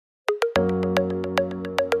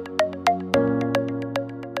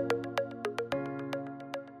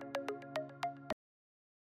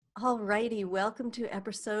All righty, welcome to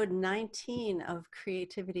episode 19 of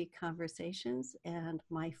Creativity Conversations. And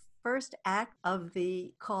my first act of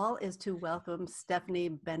the call is to welcome Stephanie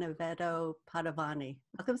Benevento Padovani.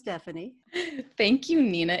 Welcome, Stephanie. Thank you,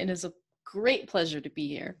 Nina. It is a great pleasure to be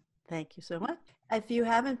here. Thank you so much. If you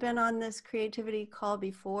haven't been on this creativity call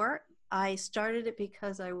before, I started it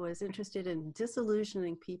because I was interested in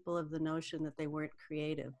disillusioning people of the notion that they weren't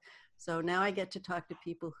creative. So now I get to talk to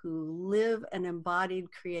people who live an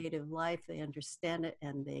embodied creative life. They understand it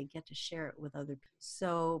and they get to share it with other people.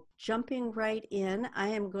 So jumping right in, I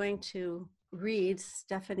am going to read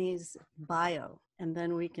Stephanie's bio and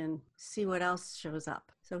then we can see what else shows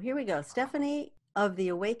up. So here we go. Stephanie of The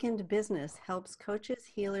Awakened Business helps coaches,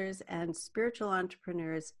 healers, and spiritual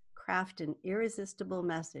entrepreneurs craft an irresistible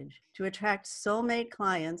message to attract soulmate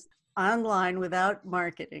clients online without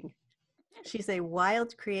marketing. She's a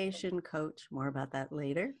wild creation coach, more about that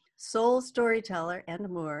later, soul storyteller and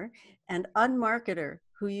more, and unmarketer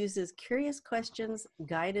who uses curious questions,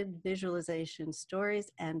 guided visualization, stories,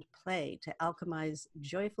 and play to alchemize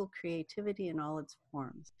joyful creativity in all its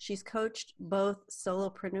forms. She's coached both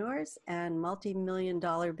solopreneurs and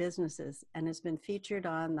multi-million-dollar businesses and has been featured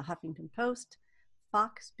on the Huffington Post,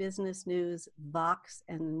 Fox Business News, Vox,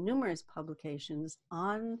 and numerous publications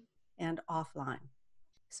on and offline.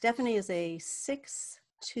 Stephanie is a 6'2"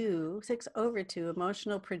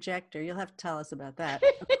 emotional projector. You'll have to tell us about that.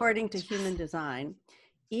 According to Human Design,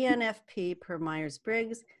 ENFP per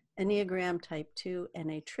Myers-Briggs, Enneagram Type 2, and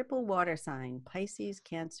a triple water sign, Pisces,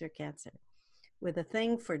 Cancer, Cancer, with a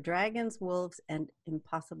thing for dragons, wolves, and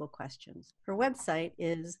impossible questions. Her website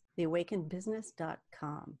is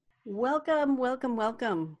theawakenedbusiness.com. Welcome, welcome,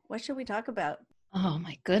 welcome. What should we talk about? Oh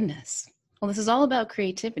my goodness. Well, this is all about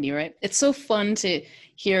creativity, right? It's so fun to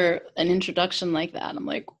hear an introduction like that. I'm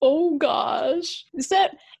like, oh gosh, is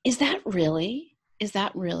that really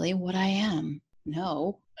what I am?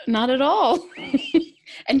 No, not at all.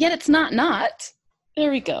 And yet it's not. There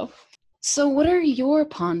we go. So what are your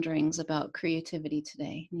ponderings about creativity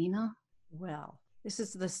today, Nina? Well, this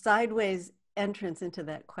is the sideways entrance into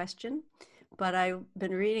that question, but I've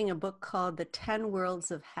been reading a book called The 10 Worlds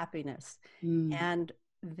of Happiness. And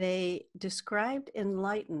they described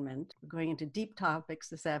enlightenment, going into deep topics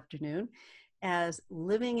this afternoon, as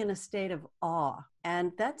living in a state of awe.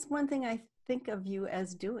 And that's one thing I think of you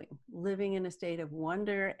as doing, living in a state of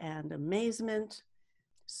wonder and amazement.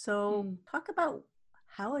 So talk about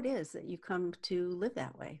how it is that you come to live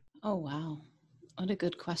that way. Oh, wow. What a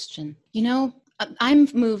good question. You know, I'm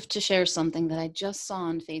moved to share something that I just saw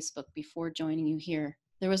on Facebook before joining you here.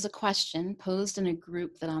 There was a question posed in a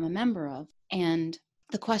group that I'm a member of, and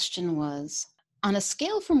the question was, on a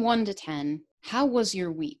scale from 1 to 10, how was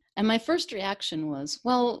your week? And my first reaction was,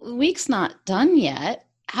 well, the week's not done yet.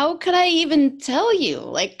 How could I even tell you?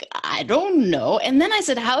 Like, I don't know. And then I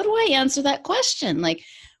said, how do I answer that question? Like,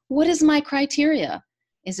 what is my criteria?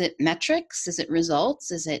 Is it metrics? Is it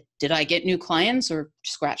results? Is it, did I get new clients or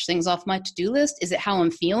scratch things off my to-do list? Is it how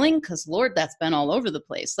I'm feeling? Because Lord, that's been all over the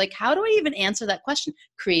place. Like, how do I even answer that question?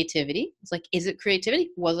 Creativity. It's like, is it creativity?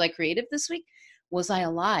 Was I creative this week? Was I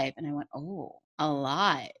alive? And I went, oh,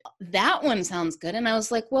 alive. That one sounds good. And I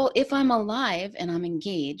was like, well, if I'm alive and I'm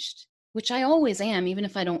engaged, which I always am, even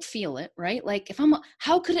if I don't feel it, right? Like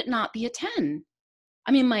how could it not be a 10?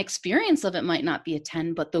 I mean, my experience of it might not be a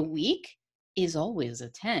 10, but the week is always a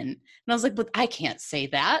 10. And I was like, but I can't say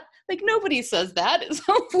that. Like, nobody says that.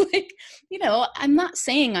 So like, I'm not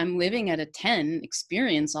saying I'm living at a 10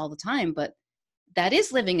 experience all the time, but that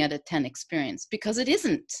is living at a 10 experience because it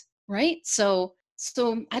isn't, right? So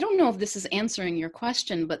I don't know if this is answering your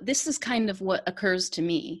question, but this is kind of what occurs to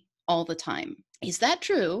me all the time. Is that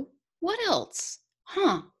true? What else?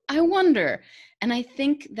 I wonder. And I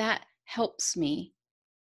think that helps me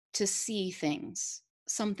to see things,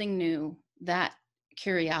 something new, that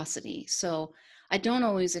curiosity. So I don't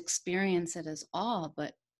always experience it as awe,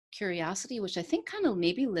 but curiosity, which I think kind of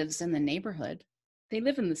maybe lives in the neighborhood. They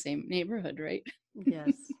live in the same neighborhood, right?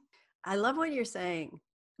 Yes. I love what you're saying.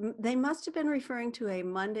 They must have been referring to a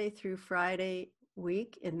Monday through Friday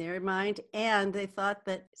week in their mind. And they thought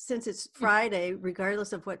that since it's Friday,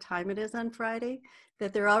 regardless of what time it is on Friday,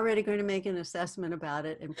 that they're already going to make an assessment about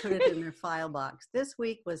it and put it in their file box. This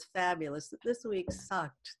week was fabulous. This week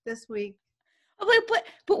sucked. This week.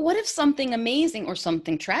 But what if something amazing or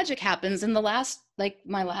something tragic happens in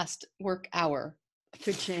my last work hour?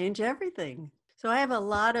 Could change everything. So I have a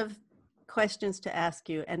lot of questions to ask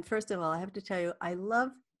you. And first of all, I have to tell you, I love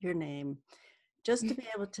your name. just to be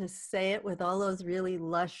able to say it with all those really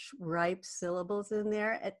lush, ripe syllables in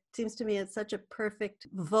there, it seems to me it's such a perfect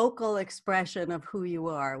vocal expression of who you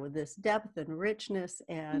are, with this depth and richness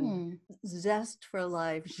and zest for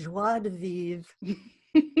life, joie de vivre.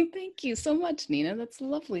 Thank you so much, Nina. That's a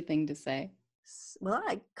lovely thing to say. Well,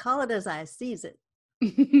 I call it as I sees it.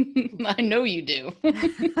 I know you do.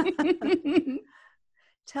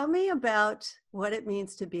 Tell me about what it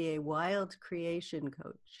means to be a wild creation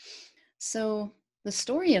coach. So the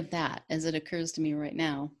story of that, as it occurs to me right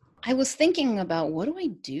now, I was thinking about, what do I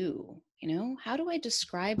do? How do I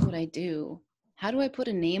describe what I do? How do I put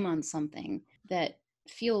a name on something that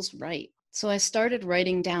feels right? So I started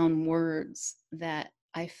writing down words that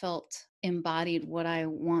I felt embodied what I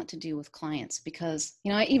want to do with clients, because,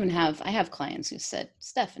 I have clients who said,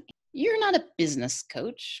 Stephanie, you're not a business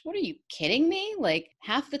coach. What are you kidding me? Like,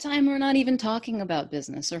 half the time we're not even talking about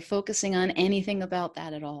business or focusing on anything about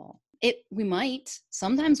that at all. We might,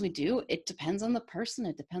 sometimes we do. It depends on the person.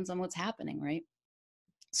 It depends on what's happening, right?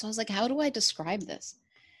 So I was like, how do I describe this?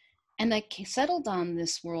 And I settled on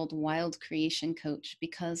this word, wild creation coach,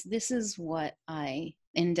 because this is what I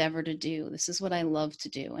endeavor to do. This is what I love to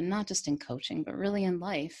do. And not just in coaching, but really in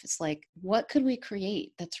life. It's like, what could we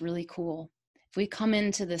create that's really cool? If we come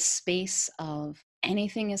into this space of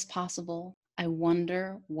anything is possible, I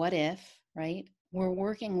wonder, what if, right? We're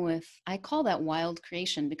working with, I call that wild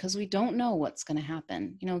creation, because we don't know what's going to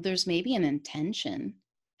happen. There's maybe an intention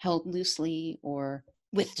held loosely or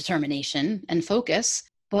with determination and focus,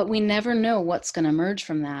 but we never know what's going to emerge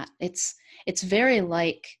from that. It's very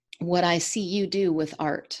like what I see you do with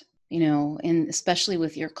art, and especially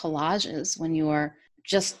with your collages, when you are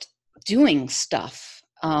just doing stuff,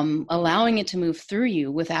 allowing it to move through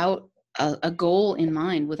you without a goal in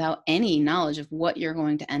mind, without any knowledge of what you're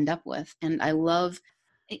going to end up with. And I love,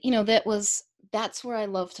 that's where I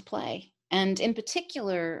love to play. And in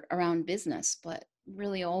particular around business, but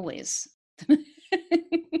really always.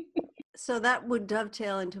 So that would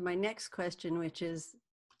dovetail into my next question, which is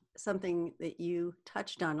something that you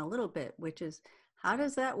touched on a little bit, which is, how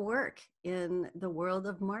does that work in the world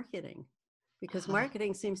of marketing? Because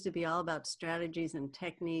marketing seems to be all about strategies and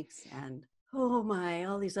techniques and,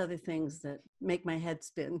 all these other things that make my head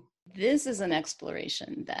spin. This is an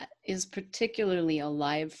exploration that is particularly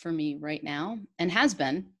alive for me right now, and has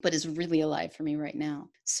been, but is really alive for me right now.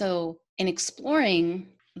 So in exploring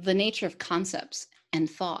the nature of concepts and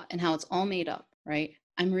thought and how it's all made up, right?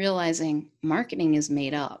 I'm realizing marketing is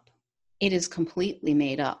made up. It is completely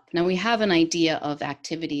made up. Now, we have an idea of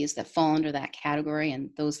activities that fall under that category and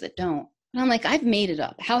those that don't. And I'm like, I've made it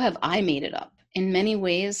up. How have I made it up? In many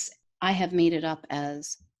ways, I have made it up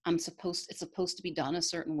as it's supposed to be done a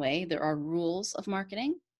certain way. There are rules of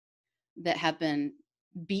marketing that have been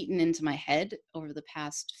beaten into my head over the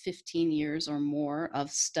past 15 years or more of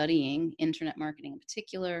studying internet marketing in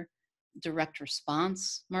particular, direct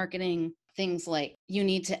response marketing, things like you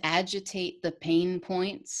need to agitate the pain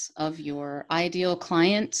points of your ideal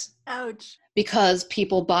client. Ouch. Because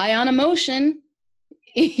people buy on emotion.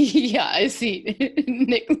 Yeah, I see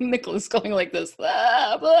Nicholas going like this,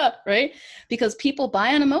 blah, blah, right? Because people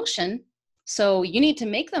buy on emotion. So you need to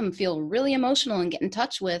make them feel really emotional and get in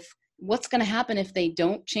touch with what's going to happen if they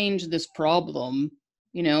don't change this problem,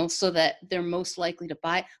 so that they're most likely to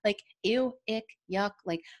buy. Like, ew, ick, yuck.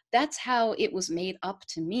 Like, that's how it was made up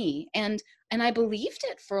to me. And I believed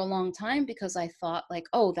it for a long time, because I thought, like,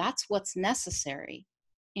 oh, that's what's necessary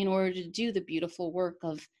in order to do the beautiful work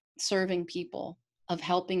of serving people, of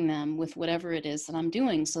helping them with whatever it is that I'm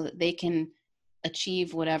doing, so that they can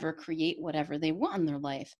achieve whatever, create whatever they want in their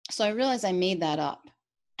life. So I realized I made that up.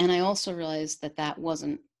 And I also realized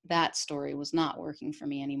that story was not working for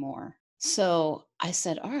me anymore. So I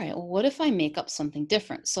said, all right, well, what if I make up something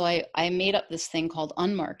different? So I made up this thing called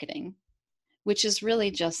unmarketing, which is really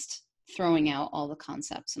just throwing out all the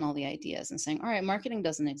concepts and all the ideas and saying, all right, marketing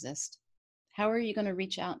doesn't exist. How are you going to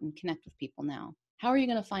reach out and connect with people now? How are you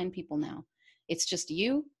going to find people now? It's just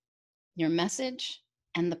you, your message,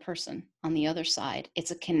 and the person on the other side.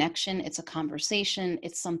 It's a connection. It's a conversation.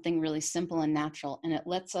 It's something really simple and natural. And it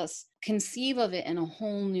lets us conceive of it in a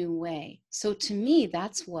whole new way. So to me,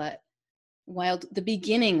 that's what the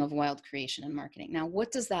beginning of wild creation and marketing. Now,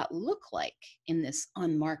 what does that look like in this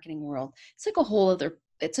unmarketing world? It's like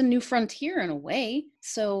it's a new frontier in a way.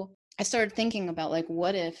 So I started thinking about, like,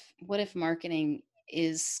 what if marketing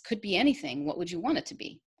could be anything? What would you want it to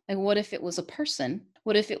be? Like, what if it was a person?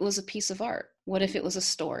 What if it was a piece of art? What if it was a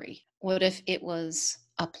story? What if it was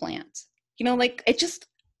a plant?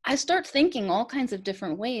 I start thinking all kinds of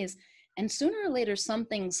different ways, and sooner or later,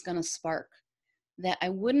 something's going to spark that I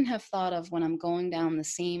wouldn't have thought of when I'm going down the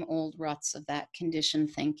same old ruts of that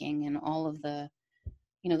conditioned thinking and all of the,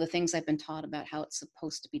 the things I've been taught about how it's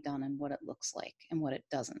supposed to be done and what it looks like and what it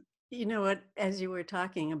doesn't. You know what, as you were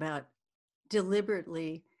talking about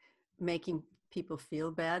deliberately making people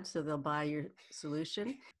feel bad so they'll buy your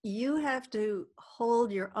solution, you have to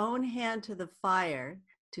hold your own hand to the fire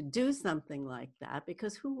to do something like that,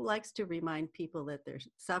 because who likes to remind people that they're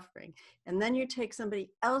suffering? And then you take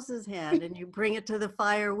somebody else's hand and you bring it to the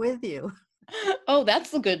fire with you. Oh,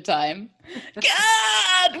 that's a good time.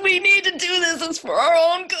 God, we need to do this. It's for our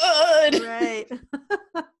own good. Right.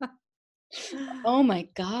 Oh my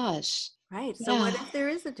gosh. Right. So what if there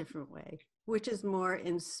is a different way, which is more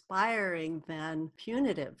inspiring than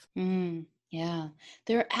punitive? Yeah,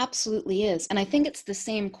 there absolutely is. And I think it's the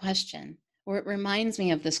same question, or it reminds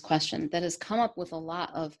me of this question that has come up with a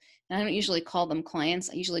lot of, and I don't usually call them clients,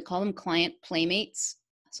 I usually call them client playmates.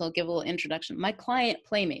 So I'll give a little introduction. My client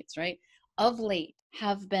playmates, right, of late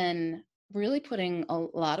have been really putting a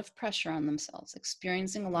lot of pressure on themselves,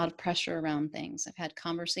 experiencing a lot of pressure around things. I've had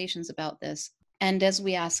conversations about this. And as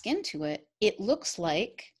we ask into it, it looks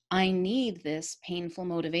like I need this painful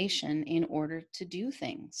motivation in order to do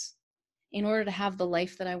things, in order to have the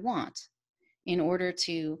life that I want, in order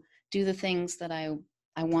to do the things that I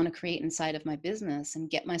want to create inside of my business and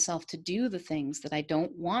get myself to do the things that I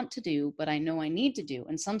don't want to do, but I know I need to do.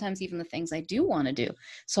 And sometimes even the things I do want to do.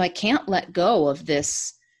 So I can't let go of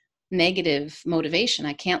this negative motivation.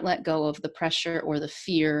 I can't let go of the pressure or the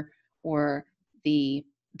fear or the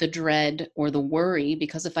dread or the worry,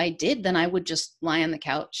 because if I did, then I would just lie on the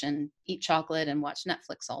couch and eat chocolate and watch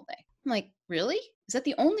Netflix all day. I'm like, really? Is that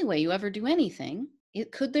the only way you ever do anything?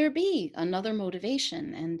 Could there be another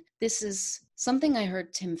motivation? And this is something I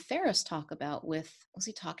heard Tim Ferriss talk about was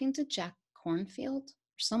he talking to Jack Kornfield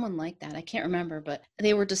or someone like that? I can't remember, but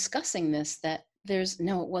they were discussing this, that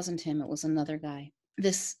no, it wasn't him. It was another guy.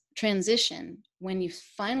 This transition, when you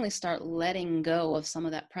finally start letting go of some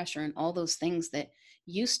of that pressure and all those things that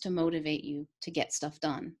used to motivate you to get stuff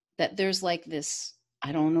done, that there's like this,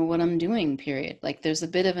 I don't know what I'm doing period. Like there's a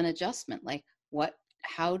bit of an adjustment, like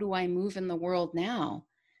how do I move in the world now?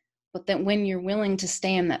 But then when you're willing to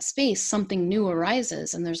stay in that space, something new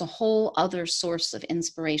arises and there's a whole other source of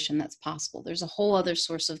inspiration that's possible. There's a whole other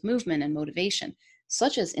source of movement and motivation,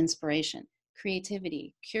 such as inspiration,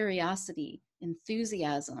 creativity, curiosity,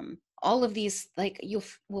 enthusiasm, all of these, like you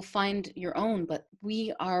will find your own, but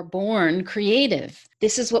we are born creative.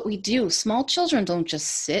 This is what we do. Small children don't just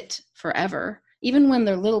sit forever. Even when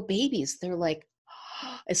they're little babies, they're like,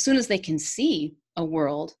 as soon as they can see a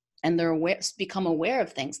world and they're become aware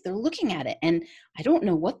of things, they're looking at it. And I don't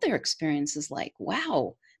know what their experience is like.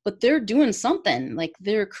 Wow. But they're doing something, like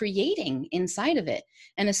they're creating inside of it.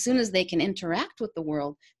 And as soon as they can interact with the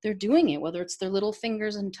world, they're doing it, whether it's their little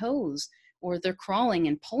fingers and toes, or they're crawling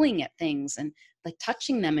and pulling at things and like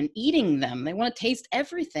touching them and eating them. They want to taste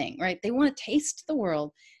everything, right? They want to taste the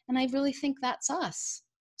world. And I really think that's us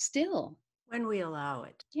still. When we allow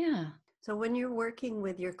it. Yeah. So when you're working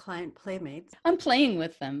with your client playmates. I'm playing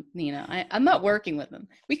with them, Nina. I'm not working with them.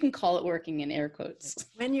 We can call it working in air quotes.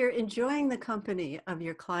 When you're enjoying the company of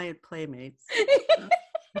your client playmates.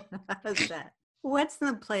 How's that? What's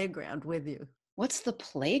the playground with you? What's the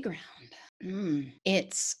playground?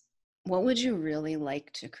 It's, what would you really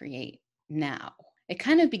like to create now? It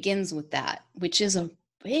kind of begins with that, which is a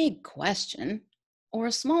big question or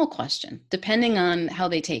a small question, depending on how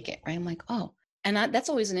they take it, right? I'm like, oh, and that's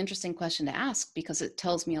always an interesting question to ask, because it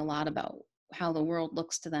tells me a lot about how the world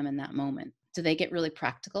looks to them in that moment. Do they get really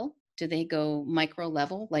practical? Do they go micro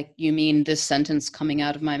level? Like, you mean this sentence coming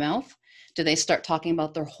out of my mouth? Do they start talking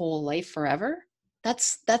about their whole life forever?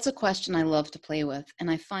 That's a question I love to play with. And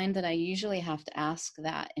I find that I usually have to ask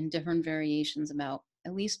that in different variations about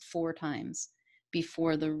at least 4 times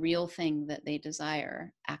before the real thing that they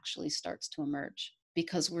desire actually starts to emerge.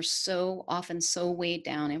 Because we're so often so weighed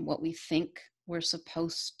down in what we think we're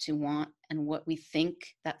supposed to want and what we think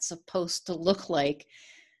that's supposed to look like,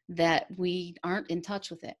 that we aren't in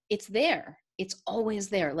touch with it. It's there. It's always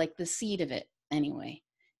there, like the seed of it anyway,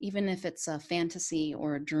 even if it's a fantasy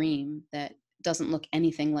or a dream that doesn't look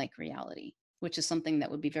anything like reality, which is something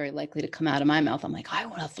that would be very likely to come out of my mouth. I'm like, I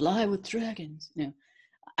want to fly with dragons.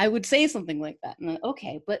 I would say something like that. And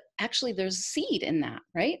okay, but actually there's a seed in that,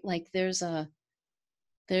 right? Like there's an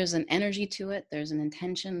energy to it. There's an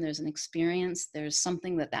intention. There's an experience. There's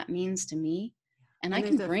something that means to me. And I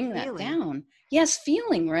can bring that down. Yes,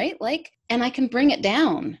 feeling, right? Like, and I can bring it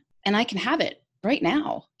down and I can have it right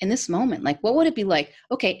now in this moment. Like, what would it be like?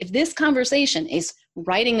 Okay, if this conversation is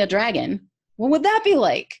riding a dragon, what would that be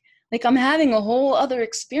like? Like I'm having a whole other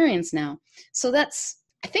experience now. So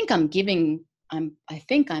I think I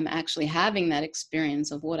think I'm actually having that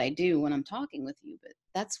experience of what I do when I'm talking with you, but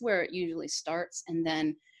that's where it usually starts. And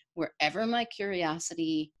then wherever my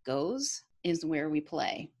curiosity goes is where we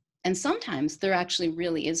play. And sometimes there actually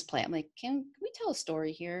really is play. I'm like, can we tell a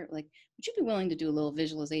story here? Like, would you be willing to do a little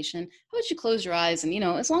visualization? How about you close your eyes? And,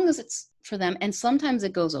 as long as it's for them. And sometimes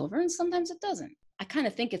it goes over and sometimes it doesn't. I kind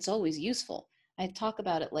of think it's always useful. I talk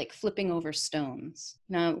about it like flipping over stones.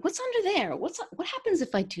 Now, what's under there? What happens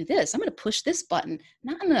if I do this? I'm going to push this button,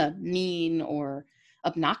 not in a mean or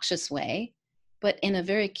obnoxious way, but in a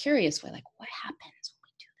very curious way. Like, what happens when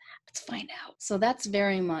we do that? Let's find out. So that's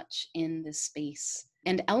very much in this space.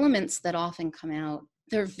 And elements that often come out,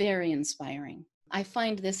 they're very inspiring. I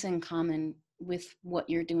find this in common with what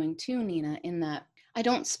you're doing too, Nina, in that I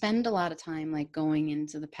don't spend a lot of time like going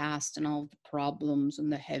into the past and all the problems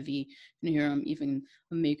and the heavy. And here I'm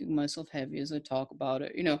making myself heavy as I talk about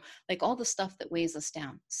it, like all the stuff that weighs us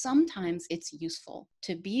down. Sometimes it's useful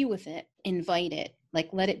to be with it, invite it, like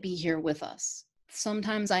let it be here with us.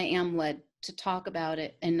 Sometimes I am led to talk about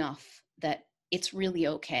it enough that it's really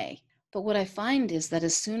okay. But what I find is that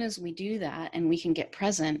as soon as we do that and we can get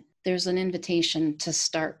present, there's an invitation to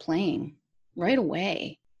start playing right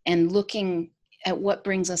away and looking at what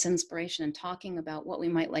brings us inspiration and talking about what we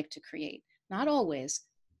might like to create. Not always,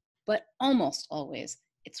 but almost always.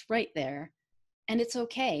 It's right there. And it's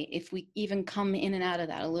okay if we even come in and out of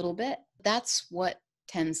that a little bit. That's what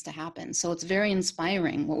tends to happen. So it's very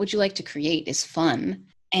inspiring. What would you like to create is fun.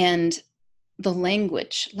 And the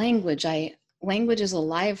language is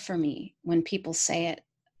alive for me when people say it.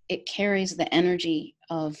 It carries the energy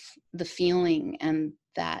of the feeling and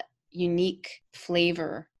that unique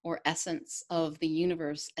flavor or essence of the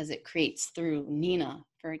universe as it creates through Nina,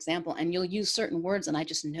 for example. And you'll use certain words and I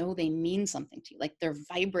just know they mean something to you, like they're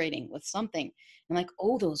vibrating with something. And like,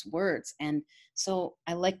 oh, those words. And so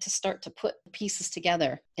I like to start to put pieces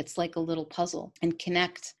together. It's like a little puzzle and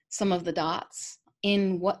connect some of the dots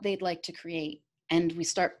in what they'd like to create. And we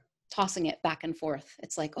start tossing it back and forth.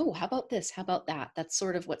 It's like, oh, how about this? How about that? That's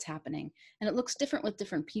sort of what's happening. And it looks different with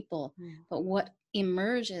different people. But what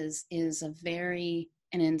emerges is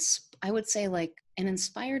I would say like an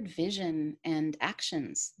inspired vision and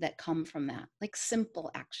actions that come from that, like simple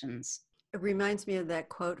actions. It reminds me of that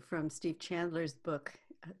quote from Steve Chandler's book,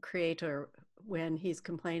 Creator, when he's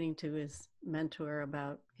complaining to his mentor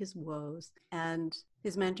about his woes. And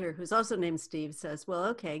his mentor, who's also named Steve, says, well,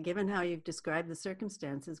 okay, given how you've described the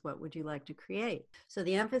circumstances, what would you like to create? So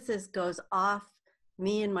the emphasis goes off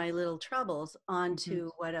me and my little troubles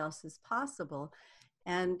onto what else is possible.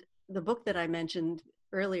 And the book that I mentioned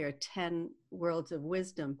earlier, 10 Worlds of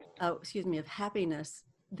Wisdom, of happiness,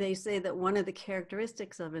 they say that one of the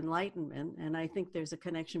characteristics of enlightenment, and I think there's a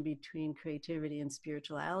connection between creativity and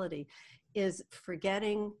spirituality, is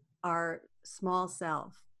forgetting our small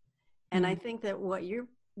self. And I think that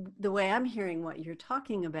the way I'm hearing what you're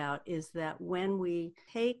talking about is that when we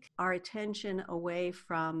take our attention away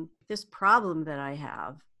from this problem that I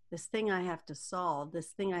have, this thing I have to solve, this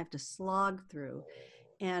thing I have to slog through,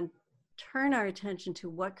 and turn our attention to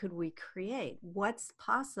what could we create, what's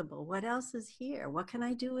possible, what else is here, what can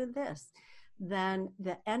I do with this, then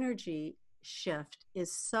the energy shift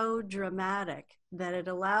is so dramatic that it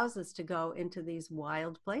allows us to go into these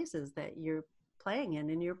wild places that you're playing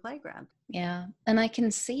in your playground. Yeah. And I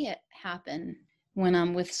can see it happen when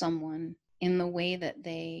I'm with someone in the way that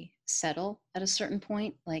they settle at a certain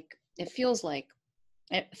point. Like it feels like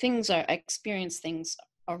I experience things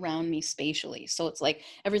around me spatially. So it's like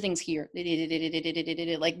everything's here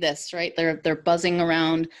like this, right? They're buzzing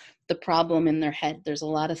around the problem in their head. There's a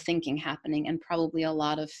lot of thinking happening and probably a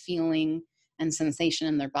lot of feeling and sensation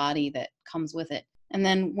in their body that comes with it. And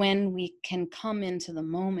then when we can come into the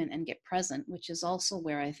moment and get present, which is also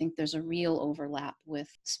where I think there's a real overlap with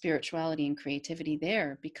spirituality and creativity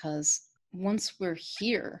there, because once we're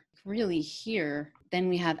here, really here, then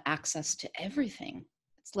we have access to everything.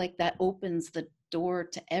 It's like that opens the door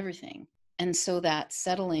to everything. And so that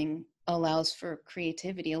settling allows for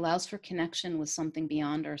creativity, allows for connection with something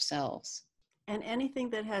beyond ourselves. And anything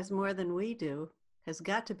that has more than we do has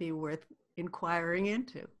got to be worth inquiring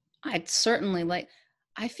into. I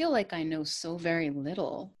feel like I know so very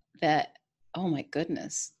little that, oh my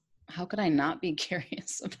goodness, how could I not be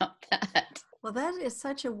curious about that? Well, that is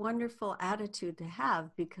such a wonderful attitude to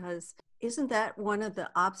have, because isn't that one of the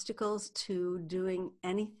obstacles to doing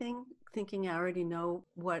anything? Thinking I already know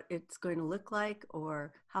what it's going to look like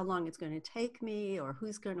or how long it's going to take me or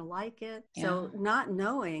who's going to like it. Yeah. So not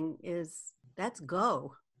knowing that's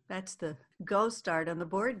go. That's the go start on the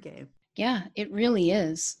board game. Yeah, it really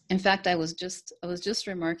is. In fact, I was just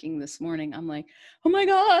remarking this morning. I'm like, "Oh my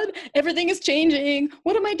God, everything is changing.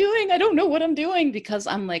 What am I doing? I don't know what I'm doing," because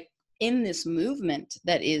I'm like in this movement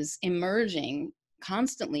that is emerging,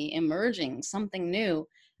 constantly emerging, something new.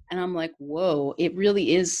 And I'm like, "Whoa, it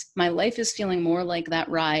really is. My life is feeling more like that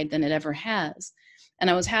ride than it ever has." And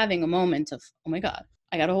I was having a moment of, "Oh my God,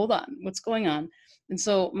 I got to hold on. What's going on?" And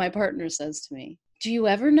so my partner says to me, "Do you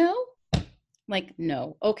ever know?" Like,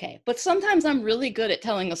 no, okay. But sometimes I'm really good at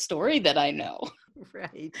telling a story that I know.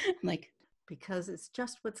 Right. I'm like, Because it's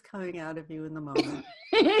just what's coming out of you in the moment.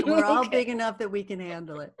 And we're all okay. big enough that we can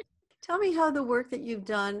handle it. Tell me how the work that you've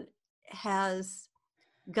done has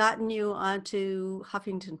gotten you onto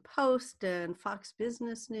Huffington Post and Fox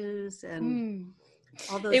Business News and Mm.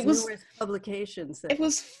 all It those was numerous publications it that,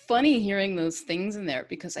 was funny hearing those things in there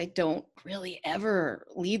because I don't really ever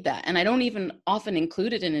lead that. And I don't even often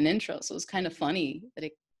include it in an intro. So it was kind of funny that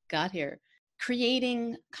it got here.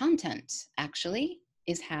 Creating content actually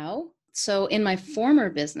is how. So in my former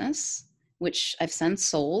business, which I've since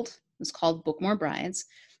sold, it was called Bookmore Brides,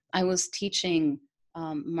 I was teaching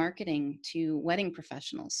marketing to wedding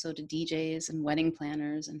professionals, so to DJs and wedding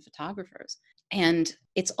planners and photographers. And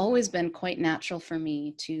it's always been quite natural for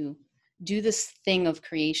me to do this thing of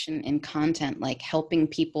creation in content, like helping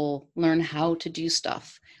people learn how to do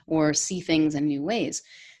stuff or see things in new ways.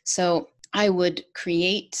 So I would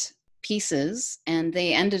create pieces, and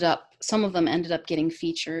some of them ended up getting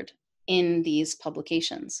featured in these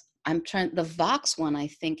publications. The Vox one, I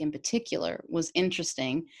think in particular, was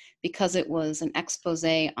interesting because it was an expose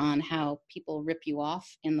on how people rip you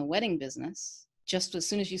off in the wedding business. Just as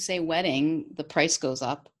soon as you say wedding, the price goes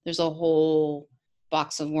up. There's a whole a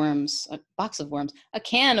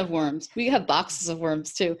can of worms. We have boxes of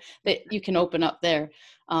worms too that you can open up there.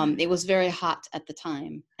 It was very hot at the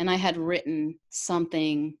time. And I had written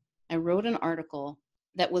something, I wrote an article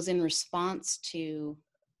that was in response to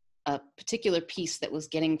a particular piece that was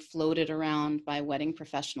getting floated around by wedding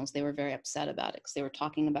professionals. They were very upset about it because they were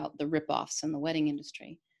talking about the ripoffs in the wedding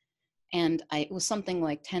industry. And it was something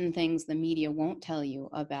like 10 things the media won't tell you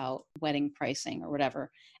about wedding pricing or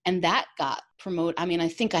whatever. And that got promoted. I mean, I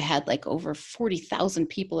think I had like over 40,000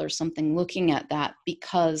 people or something looking at that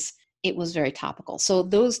because it was very topical. So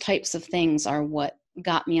those types of things are what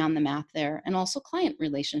got me on the map there, and also client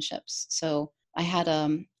relationships. So I had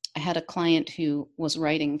a client who was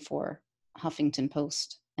writing for Huffington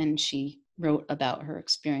Post, and she wrote about her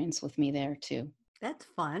experience with me there too. that's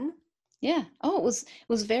fun. Yeah. Oh, it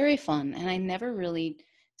was very fun. And I never really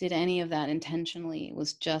did any of that intentionally. It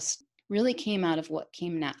was just really came out of what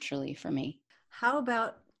came naturally for me. How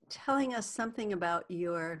about telling us something about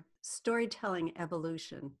your storytelling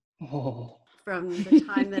evolution Oh. from the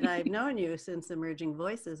time that I've known you since Emerging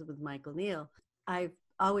Voices with Michael Neal? I've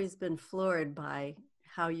always been floored by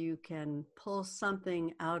how you can pull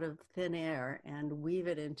something out of thin air and weave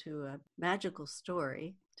it into a magical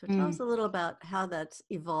story. So tell us Mm. a little about how that's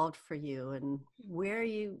evolved for you and where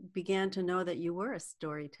you began to know that you were a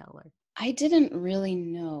storyteller. I didn't really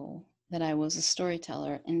know that I was a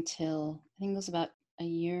storyteller until I think it was about a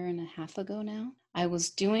year and a half ago now. I was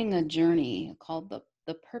doing a journey called the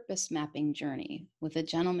Purpose Mapping Journey with a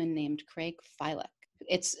gentleman named Craig Filek.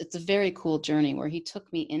 It's a very cool journey where he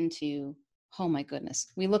took me into, oh my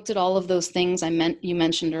goodness. We looked at all of those things you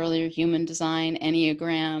mentioned earlier, human design,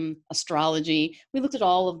 Enneagram, astrology. We looked at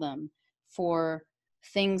all of them for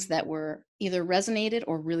things that were either resonated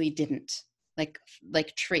or really didn't, like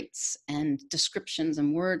traits and descriptions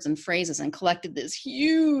and words and phrases, and collected this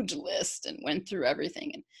huge list and went through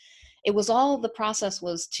everything. And it was all, the process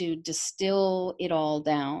was to distill it all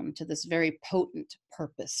down to this very potent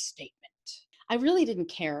purpose statement. I really didn't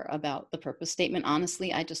care about the purpose statement,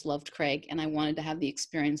 honestly. I just loved Craig and I wanted to have the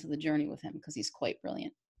experience of the journey with him because he's quite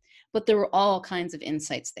brilliant. But there were all kinds of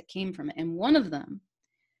insights that came from it. And one of them,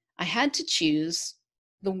 I had to choose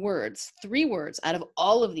three words out of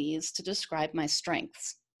all of these to describe my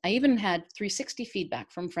strengths. I even had 360 feedback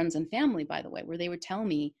from friends and family, by the way, where they would tell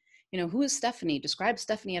me, who is Stephanie? Describe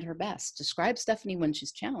Stephanie at her best. Describe Stephanie when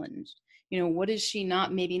she's challenged. What is she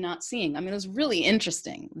maybe not seeing? I mean, it was really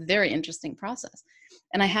interesting, very interesting process.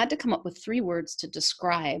 And I had to come up with 3 words to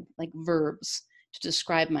describe, like verbs, to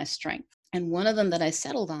describe my strength. And one of them that I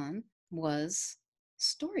settled on was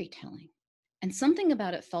storytelling. And something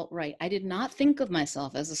about it felt right. I did not think of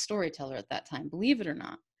myself as a storyteller at that time, believe it or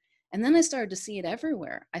not. And then I started to see it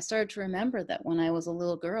everywhere. I started to remember that when I was a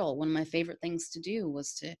little girl, one of my favorite things to do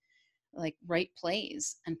was to write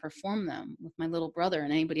plays and perform them with my little brother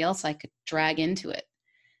and anybody else I could drag into it.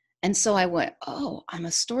 And so I went, oh, I'm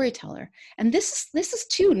a storyteller. And this is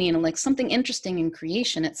too, Nina, like something interesting in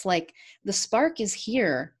creation. It's like the spark is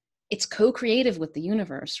here. It's co-creative with the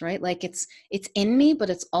universe, right? Like it's in me, but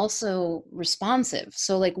it's also responsive.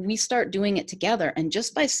 So like we start doing it together. And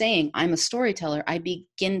just by saying I'm a storyteller, I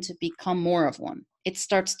begin to become more of one. It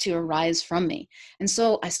starts to arise from me. And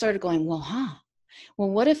so I started going, well,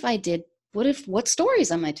 what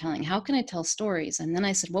stories am I telling? How can I tell stories? And then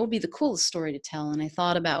I said, what would be the coolest story to tell? And I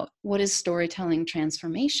thought about, what is storytelling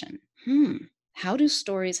transformation? How do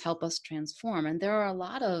stories help us transform? And there are a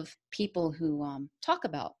lot of people who talk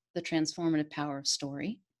about the transformative power of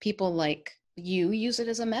story. People like you use it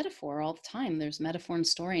as a metaphor all the time. There's metaphor and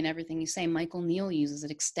story in everything you say. Michael Neal uses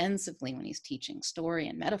it extensively when he's teaching story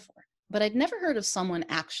and metaphor. But I'd never heard of someone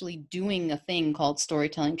actually doing a thing called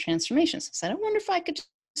storytelling transformation. So I said, I wonder if I could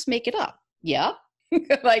just make it up. Yeah,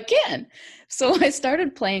 I can. So I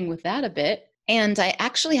started playing with that a bit. And I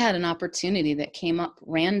actually had an opportunity that came up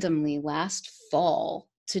randomly last fall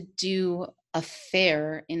to do a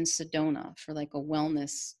fair in Sedona for like a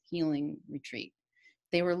wellness healing retreat.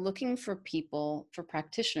 They were looking for people, for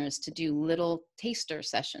practitioners to do little taster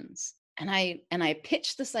sessions. And I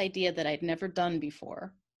pitched this idea that I'd never done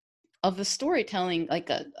before of the storytelling, like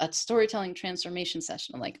a storytelling transformation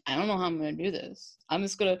session. I'm like, I don't know how I'm going to do this. I'm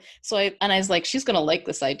just going to, I was like, she's going to like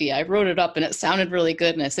this idea. I wrote it up and it sounded really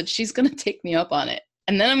good. And I said, she's going to take me up on it.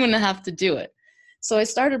 And then I'm going to have to do it. So I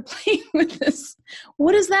started playing with this.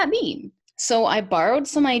 What does that mean? So I borrowed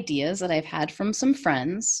some ideas that I've had from some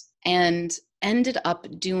friends and ended up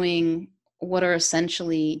doing what are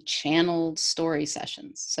essentially channeled story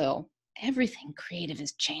sessions. So everything creative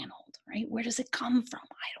is channeled, right? Where does it come from?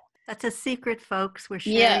 I don't. That's a secret, folks. We're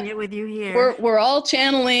sharing it with you here. We're all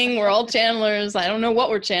channeling. We're all channelers. I don't know what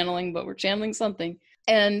we're channeling, but we're channeling something.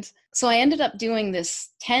 And so I ended up doing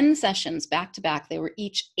this 10 sessions back to back. They were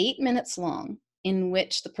each 8 minutes long, in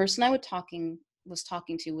which the person I was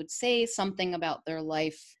talking to would say something about their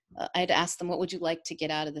life. I'd ask them, what would you like to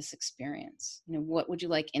get out of this experience? What would you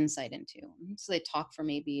like insight into? So they talk for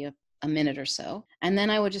maybe a minute or so. And then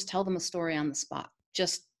I would just tell them a story on the spot,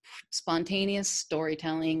 just spontaneous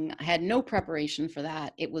storytelling. I had no preparation for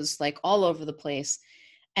that. It was like all over the place.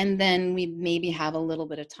 And then we maybe have a little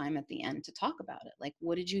bit of time at the end to talk about it. Like,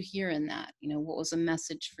 what did you hear in that? What was a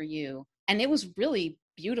message for you? And it was really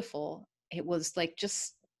beautiful. It was like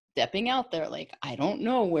just stepping out there. Like, I don't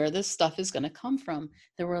know where this stuff is going to come from.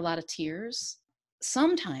 There were a lot of tears.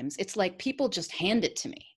 Sometimes it's like people just hand it to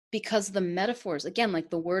me, because the metaphors, again, like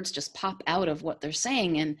the words just pop out of what they're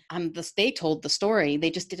saying. And they told the story.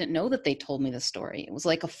 They just didn't know that they told me the story. It was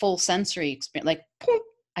like a full sensory experience, like, poof,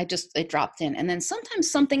 it dropped in. And then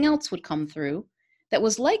sometimes something else would come through that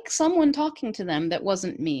was like someone talking to them that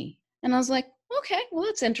wasn't me. And I was like, okay, well,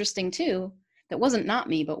 that's interesting too. That wasn't not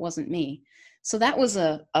me, but wasn't me. So that was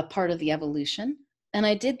a part of the evolution. And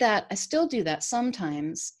I did that. I still do that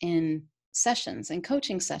sometimes in sessions and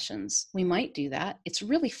coaching sessions. We might do that. It's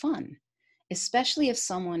really fun, especially if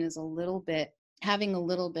someone is having a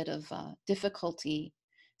little bit of difficulty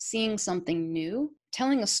seeing something new.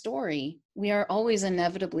 Telling a story, we are always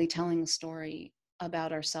inevitably telling a story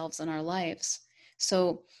about ourselves and our lives.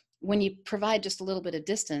 So when you provide just a little bit of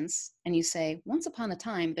distance and you say, once upon a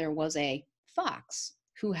time, there was a fox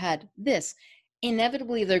who had this,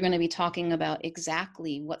 inevitably they're going to be talking about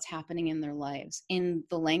exactly what's happening in their lives in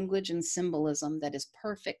the language and symbolism that is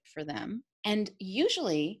perfect for them. And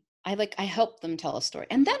usually I help them tell a story.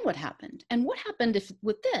 And then what happened? And what happened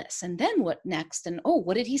with this? And then what next? And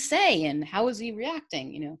what did he say? And how is he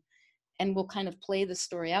reacting? And we'll kind of play the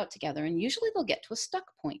story out together. And usually they'll get to a stuck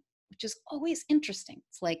point, which is always interesting.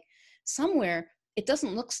 It's like somewhere it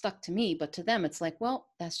doesn't look stuck to me, but to them it's like, well,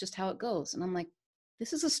 that's just how it goes. And I'm like,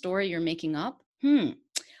 this is a story you're making up.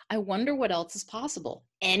 I wonder what else is possible.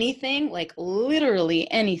 Anything, like literally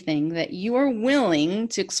anything that you are willing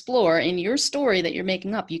to explore in your story that you're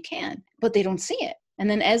making up, you can, but they don't see it. And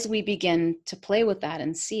then as we begin to play with that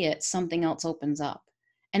and see it, something else opens up.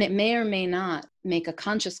 And it may or may not make a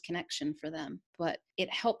conscious connection for them, but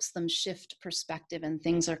it helps them shift perspective and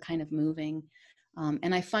things are kind of moving.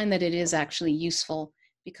 And I find that it is actually useful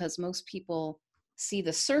because most people see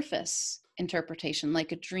the surface interpretation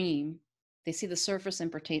like a dream. They see the surface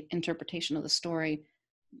interpretation of the story,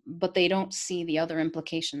 but they don't see the other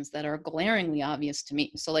implications that are glaringly obvious to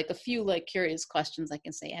me. So like a few like curious questions I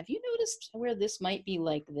can say, have you noticed where this might be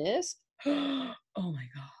like this? Oh my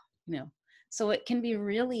God, So it can be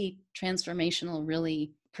really transformational,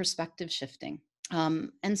 really perspective shifting. And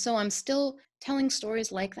so I'm still telling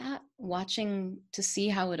stories like that, watching to see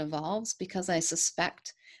how it evolves, because I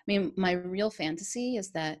suspect, my real fantasy is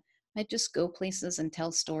that I just go places and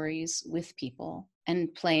tell stories with people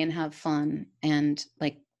and play and have fun. And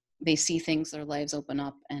like they see things, their lives open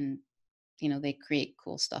up, and they create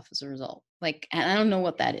cool stuff as a result. Like, and I don't know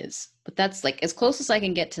what that is, but that's like as close as I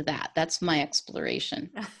can get to that. That's my exploration.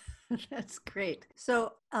 That's great.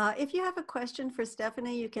 So if you have a question for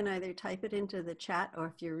Stephanie, you can either type it into the chat, or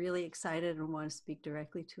if you're really excited and want to speak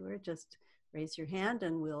directly to her, just raise your hand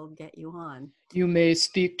and we'll get you on. You may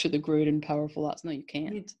speak to the great and powerful lots. No, you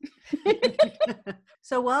can't.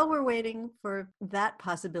 So while we're waiting for that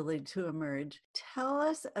possibility to emerge, tell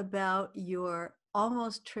us about your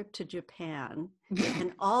almost trip to Japan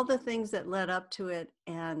and all the things that led up to it.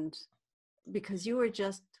 And because you were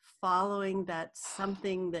just following that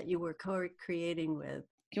something that you were co-creating with.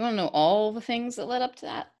 Do you want to know all the things that led up to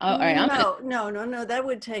that? Oh, all right, No. That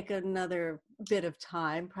would take another bit of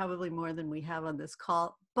time, probably more than we have on this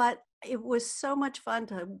call. But it was so much fun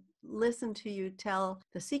to listen to you tell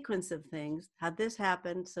the sequence of things. How this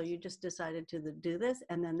happened, so you just decided to do this,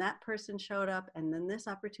 and then that person showed up, and then this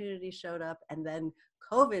opportunity showed up, and then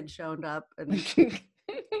COVID showed up. And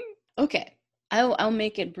okay, I'll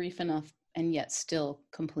make it brief enough and yet still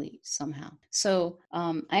complete somehow. So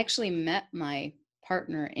I actually met my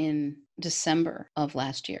partner in December of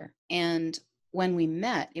last year. And when we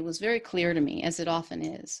met, it was very clear to me, as it often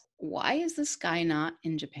is, why is this guy not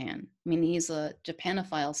in Japan? I mean, he's a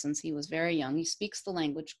Japanophile since he was very young. He speaks the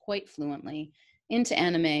language quite fluently, into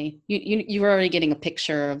anime. You're already getting a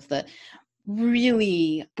picture of the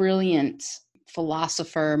really brilliant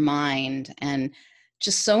philosopher mind and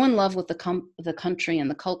just so in love with the country and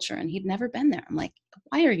the culture. And he'd never been there. I'm like,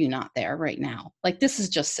 why are you not there right now? Like, this is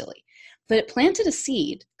just silly. But it planted a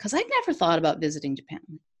seed because I'd never thought about visiting Japan.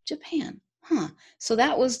 Japan, huh? So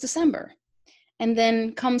that was December. And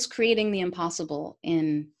then comes Creating the Impossible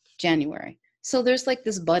in January. So there's like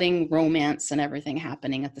this budding romance and everything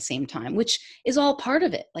happening at the same time, which is all part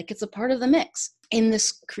of it. Like, it's a part of the mix in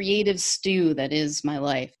this creative stew that is my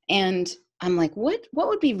life. And I'm like, what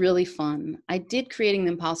would be really fun? I did Creating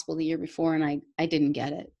the Impossible the year before, and I didn't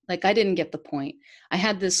get it. Like, I didn't get the point. I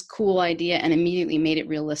had this cool idea and immediately made it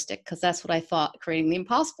realistic because that's what I thought Creating the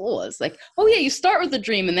Impossible was. Like, oh yeah, you start with the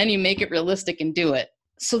dream and then you make it realistic and do it.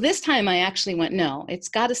 So this time I actually went, no, it's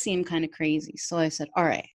got to seem kind of crazy. So I said, all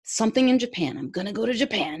right, something in Japan. I'm going to go to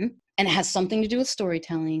Japan, and it has something to do with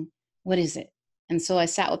storytelling. What is it? And so I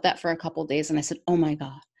sat with that for a couple of days, and I said, oh my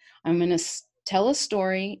God, I'm going to tell a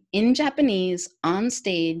story in Japanese on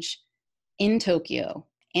stage in Tokyo.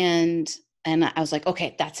 And I was like,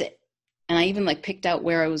 okay, that's it. And I even like picked out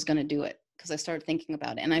where I was going to do it because I started thinking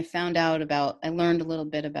about it. And I learned a little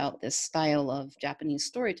bit about this style of Japanese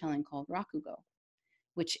storytelling called rakugo,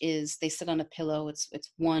 which is they sit on a pillow. It's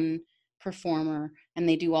one performer and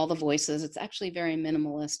they do all the voices. It's actually very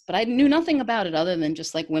minimalist, but I knew nothing about it other than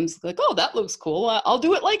just like whimsically, like, oh, that looks cool. I'll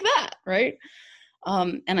do it like that. Right.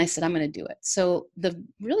 And I said, I'm going to do it. So the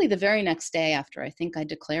very next day after I think I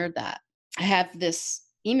declared that, I have this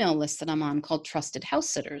email list that I'm on called Trusted House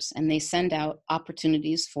Sitters, and they send out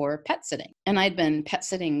opportunities for pet sitting. And I'd been pet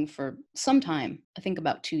sitting for some time, I think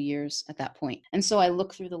about 2 years at that point. And so I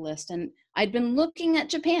looked through the list, and I'd been looking at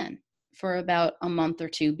Japan for about a month or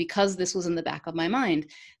two because this was in the back of my mind.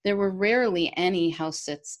 There were rarely any house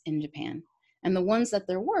sits in Japan. And the ones that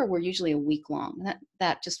there were usually a week long.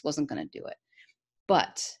 That just wasn't going to do it.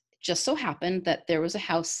 But it just so happened that there was a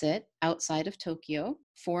house sit outside of Tokyo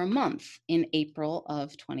for a month in April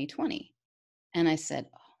of 2020. And I said,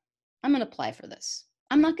 oh, I'm going to apply for this.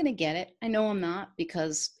 I'm not going to get it. I know I'm not,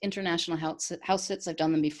 because international house sits, I've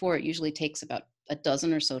done them before. It usually takes about a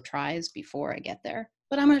dozen or so tries before I get there,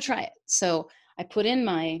 but I'm going to try it. So I put in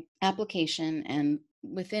my application, and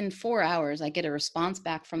within 4 hours, I get a response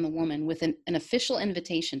back from the woman with an official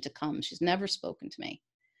invitation to come. She's never spoken to me.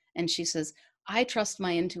 And she says, I trust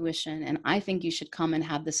my intuition, and I think you should come and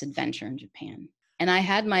have this adventure in Japan. And I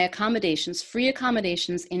had my free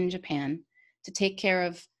accommodations in Japan to take care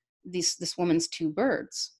of this woman's 2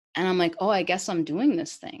 birds. And I'm like, oh, I guess I'm doing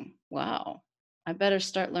this thing. Wow, I better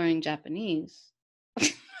start learning Japanese.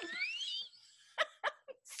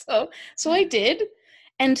 So I did,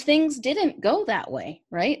 and things didn't go that way,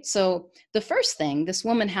 right? So the first thing, this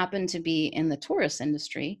woman happened to be in the tourist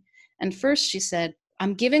industry. And first she said,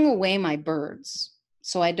 I'm giving away my birds,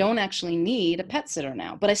 so I don't actually need a pet sitter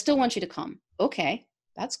now, but I still want you to come. Okay,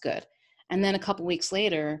 that's good. And then a couple weeks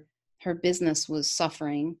later, her business was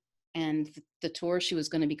suffering, and the tour she was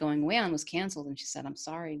going to be going away on was canceled. And she said, I'm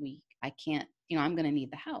sorry, I can't, I'm going to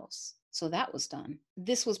need the house. So that was done.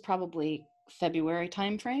 This was probably February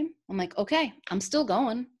timeframe. I'm like, okay, I'm still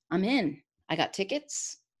going. I'm in. I got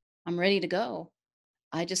tickets. I'm ready to go.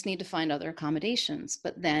 I just need to find other accommodations.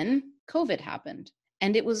 But then COVID happened,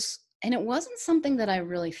 and it wasn't something that I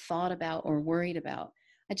really thought about or worried about.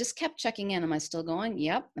 I just kept checking in. Am I still going?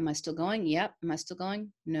 Yep. Am I still going? Yep. Am I still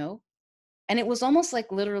going? No. And it was almost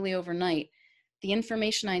like literally overnight, the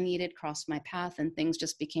information I needed crossed my path and things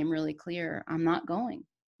just became really clear. I'm not going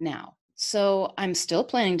now. So I'm still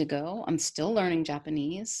planning to go. I'm still learning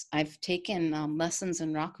Japanese. I've taken lessons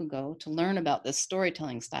in Rakugo to learn about this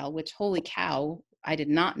storytelling style, which, holy cow, I did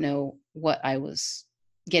not know what I was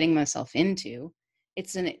getting myself into.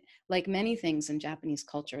 Like many things in Japanese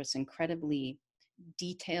culture, it's incredibly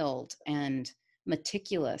detailed and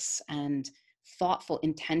meticulous and thoughtful,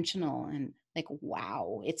 intentional, and like,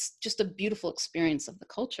 wow, it's just a beautiful experience of the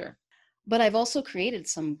culture. But I've also created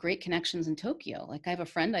some great connections in Tokyo. Like I have a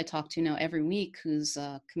friend I talk to now every week who's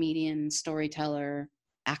a comedian, storyteller,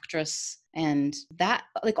 actress, and that,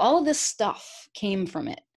 like, all of this stuff came from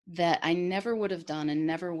it that I never would have done and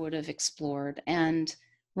never would have explored. And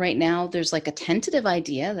right now there's like a tentative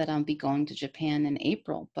idea that I'll be going to Japan in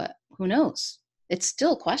April, but who knows? It's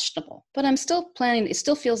still questionable, but I'm still planning. It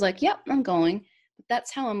still feels like, yep, I'm going. But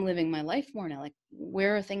that's how I'm living my life more now. Like,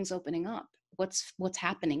 where are things opening up? What's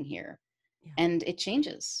happening here? Yeah. And it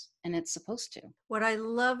changes, and it's supposed to. What I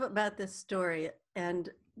love about this story, and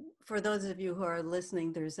for those of you who are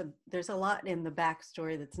listening, there's a lot in the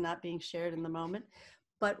backstory that's not being shared in the moment.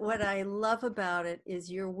 But what I love about it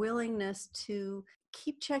is your willingness to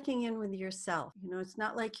keep checking in with yourself. You know, it's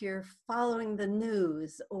not like you're following the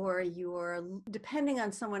news or you're depending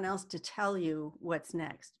on someone else to tell you what's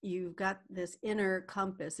next. You've got this inner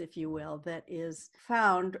compass, if you will, that is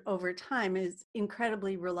found over time is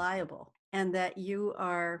incredibly reliable, and that you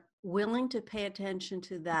are willing to pay attention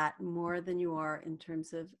to that more than you are in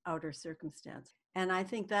terms of outer circumstance. And I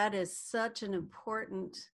think that is such an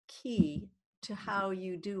important key to how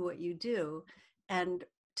you do what you do. And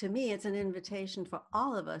to me, it's an invitation for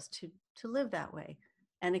all of us to live that way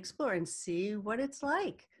and explore and see what it's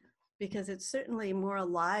like, because it's certainly more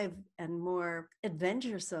alive and more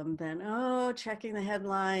adventuresome than, oh, checking the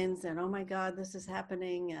headlines and, oh my God, this is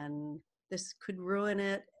happening and this could ruin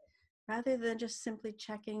it, rather than just simply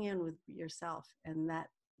checking in with yourself and that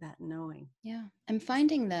knowing. Yeah. I'm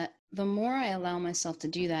finding that the more I allow myself to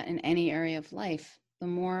do that in any area of life, the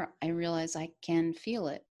more I realize I can feel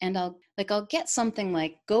it. And I'll get something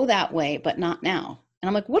like, go that way, but not now. And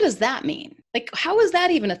I'm like, what does that mean? Like, how is that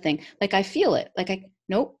even a thing? Like, I feel it.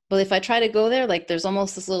 Nope. But if I try to go there, like, there's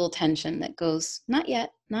almost this little tension that goes, not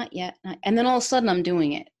yet, not yet, not. And then all of a sudden I'm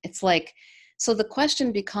doing it. It's like, so the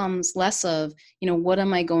question becomes less of, what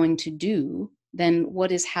am I going to do than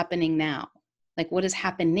what is happening now? Like, what is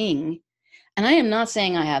happening? And I am not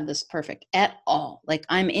saying I have this perfect at all. Like,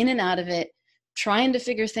 I'm in and out of it, trying to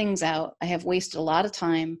figure things out. I have wasted a lot of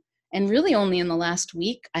time. And really only in the last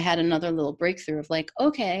week, I had another little breakthrough of like,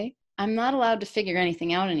 okay, I'm not allowed to figure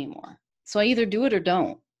anything out anymore. So I either do it or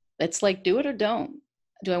don't. It's like, do it or don't.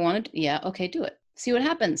 Do I want to? Yeah. Okay. Do it. See what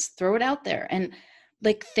happens. Throw it out there. And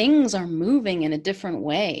like, things are moving in a different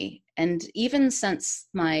way. And even since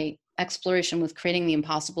my exploration with creating the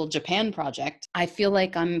Impossible Japan project, I feel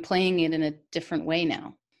like I'm playing it in a different way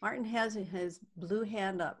now. Martin has his blue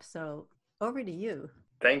hand up, so over to you.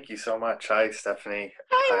 Thank you so much. Hi, Stephanie.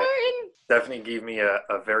 Hi, Martin. Stephanie gave me a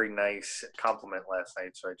very nice compliment last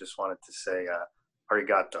night, so I just wanted to say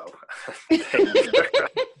arigato.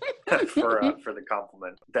 Thank you for the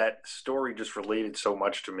compliment. That story just related so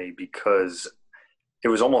much to me because it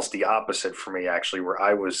was almost the opposite for me, actually, where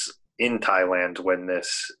I was in Thailand when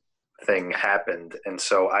this thing happened. And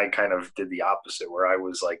so I kind of did the opposite, where I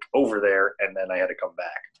was like over there and then I had to come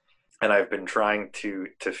back. And I've been trying to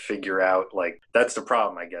figure out, like, that's the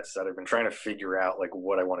problem, I guess, that I've been trying to figure out, like,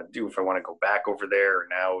 what I want to do, if I want to go back over there, or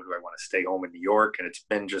now do I want to stay home in New York? And it's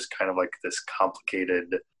been just kind of like this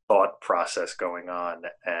complicated thought process going on.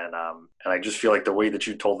 And I just feel like the way that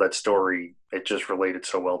you told that story, it just related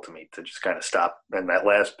so well to me to just kind of stop. And that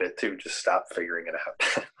last bit too, just stop figuring it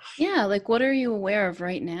out. Yeah. Like, what are you aware of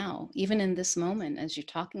right now, even in this moment, as you're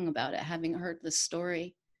talking about it, having heard this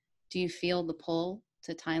story? Do you feel the pull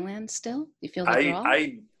to Thailand still? Do you feel the draw?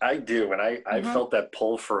 I do. And I felt that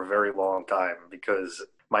pull for a very long time because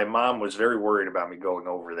my mom was very worried about me going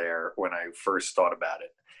over there when I first thought about it.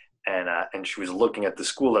 And she was looking at the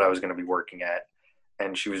school that I was going to be working at.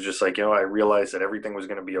 And she was just like, I realized that everything was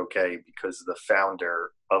going to be okay because the founder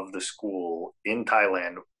of the school in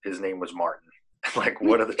Thailand, his name was Martin. Like,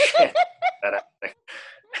 what are the chances of that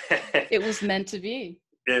happening? It was meant to be.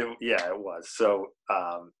 Yeah, it was. So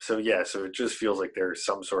it just feels like there's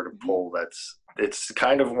some sort of pull it's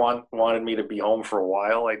kind of wanted me to be home for a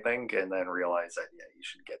while, I think, and then realize that, yeah, you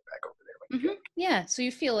should get back over there when you can. Yeah, so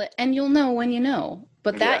you feel it, and you'll know when you know.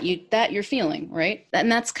 But that you're feeling, right? And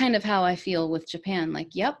that's kind of how I feel with Japan.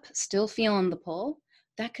 Like, yep, still feeling the pull.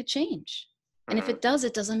 That could change. And if it does,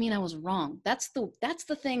 it doesn't mean I was wrong. That's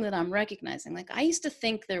the thing that I'm recognizing. Like, I used to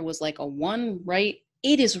think there was like a one right.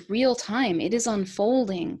 It is real time. It is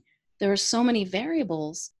unfolding. There are so many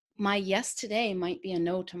variables. My yes today might be a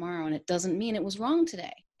no tomorrow, and it doesn't mean it was wrong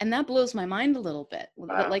today. And that blows my mind a little bit.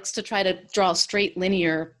 Wow. That likes to try to draw a straight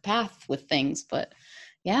linear path with things. But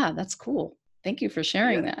yeah, that's cool. Thank you for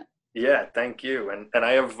sharing that. Yeah, thank you. And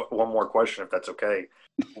I have one more question, if that's okay.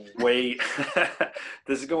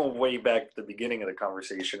 This is going way back to the beginning of the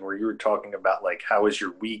conversation where you were talking about like how was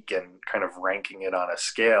your week and kind of ranking it on a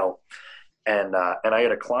scale. And I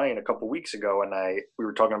had a client a couple weeks ago, and we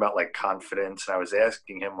were talking about like confidence, and I was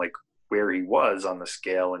asking him like where he was on the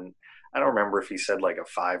scale, and I don't remember if he said like a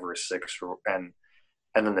 5 or a 6, and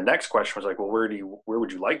then the next question was like, well, where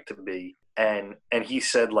would you like to be? And he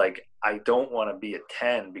said like, I don't want to be a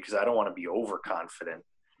 10 because I don't want to be overconfident.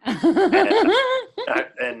 and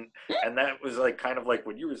that was like kind of like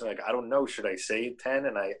what you were saying, like, I don't know, should I say 10?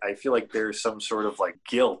 And I feel like there's some sort of like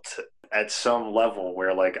guilt at some level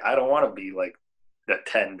where like I don't want to be like a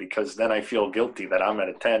 10 because then I feel guilty that I'm at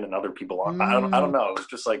a 10 and other people aren't. I don't know. It was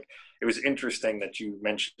just like, it was interesting that you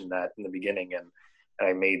mentioned that in the beginning, and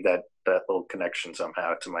I made that little connection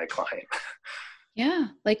somehow to my client. Yeah,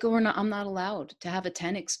 like I'm not allowed to have a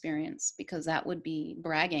 10 experience because that would be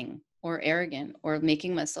bragging or arrogant or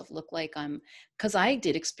making myself look like because I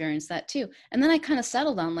did experience that too. And then I kind of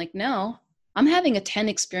settled on like, no, I'm having a 10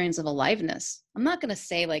 experience of aliveness. I'm not going to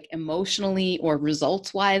say like emotionally or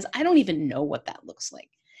results wise. I don't even know what that looks like.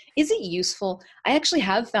 Is it useful? I actually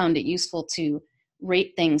have found it useful to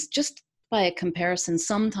rate things just by a comparison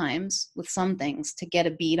sometimes with some things to get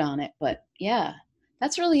a beat on it. But yeah,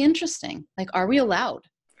 that's really interesting. Like, are we allowed?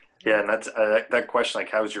 Yeah, and that's that question,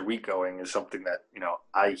 like, how's your week going, is something that,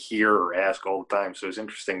 I hear or ask all the time. So it's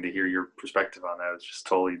interesting to hear your perspective on that. It's just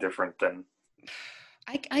totally different than.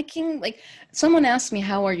 I can, like, someone asked me,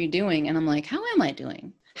 how are you doing? And I'm like, how am I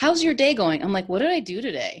doing? How's your day going? I'm like, what did I do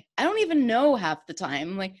today? I don't even know half the time.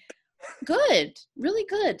 I'm like, good, really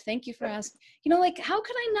good. Thank you for asking. Like, how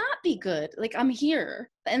could I not be good? Like, I'm here.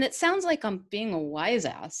 And it sounds like I'm being a wise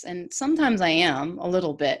ass. And sometimes I am a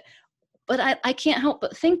little bit. But I can't help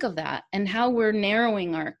but think of that and how we're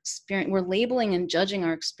narrowing our experience. We're labeling and judging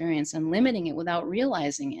our experience and limiting it without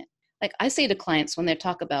realizing it. Like I say to clients when they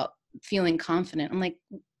talk about feeling confident, I'm like,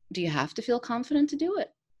 do you have to feel confident to do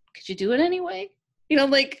it? Could you do it anyway?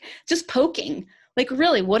 Like just poking. Like,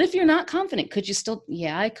 really, what if you're not confident? Could you still?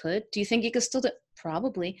 Yeah, I could. Do you think you could still do it?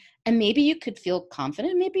 Probably. And maybe you could feel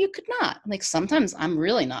confident. Maybe you could not. Like sometimes I'm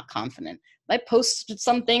really not confident. I posted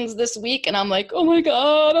some things this week and I'm like, oh my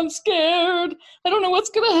God, I'm scared. I don't know what's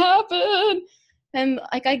going to happen. And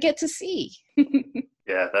like, I get to see.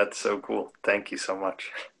 Yeah, that's so cool. Thank you so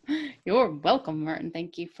much. You're welcome, Martin.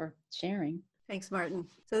 Thank you for sharing. Thanks, Martin.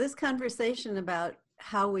 So this conversation about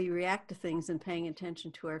how we react to things and paying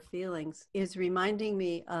attention to our feelings is reminding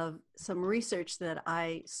me of some research that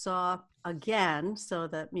I saw again. So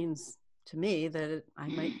that means to me that I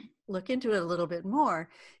might look into it a little bit more,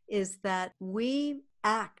 is that we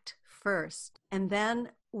act first and then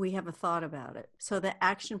we have a thought about it. So the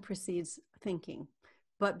action precedes thinking.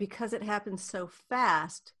 But because it happens so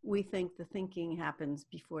fast, we think the thinking happens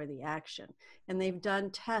before the action. And they've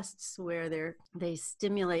done tests where they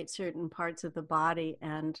stimulate certain parts of the body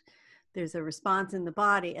and there's a response in the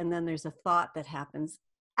body and then there's a thought that happens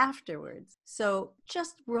afterwards. So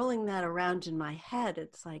just rolling that around in my head,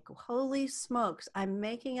 it's like, holy smokes, I'm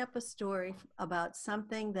making up a story about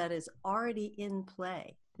something that is already in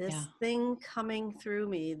play. This thing coming through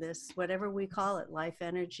me, this, whatever we call it, life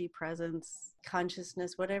energy, presence,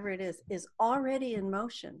 consciousness, whatever it is already in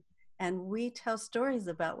motion. And we tell stories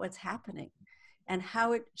about what's happening and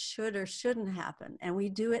how it should or shouldn't happen. And we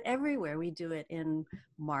do it everywhere. We do it in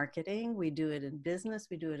marketing, we do it in business,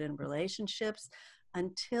 we do it in relationships.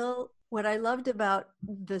 Until what I loved about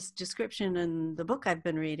this description in the book I've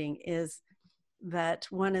been reading is that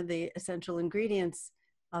one of the essential ingredients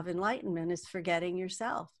of enlightenment is forgetting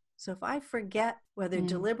yourself. So if I forget, whether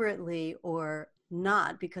deliberately or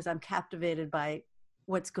not, because I'm captivated by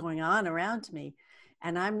what's going on around me,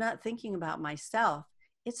 and I'm not thinking about myself,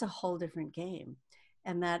 it's a whole different game.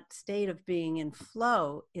 And that state of being in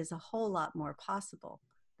flow is a whole lot more possible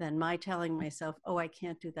than my telling myself, oh, I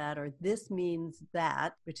can't do that, or this means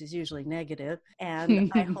that, which is usually negative,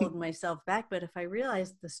 and I hold myself back. But if I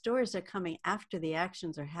realize the stories are coming after the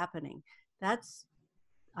actions are happening, that's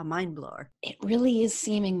a mind blower. It really is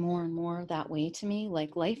seeming more and more that way to me.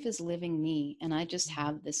 Like life is living me, and I just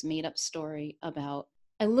have this made up story about,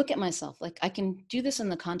 I look at myself, like I can do this in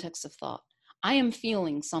the context of thought. I am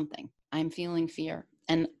feeling something. I'm feeling fear.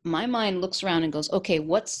 And my mind looks around and goes, okay,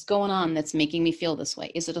 what's going on that's making me feel this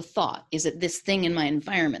way? Is it a thought? Is it this thing in my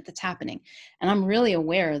environment that's happening? And I'm really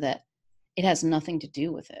aware that it has nothing to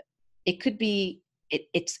do with it. It could be,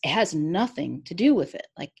 it has nothing to do with it.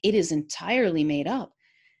 Like it is entirely made up.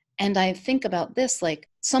 And I think about this, like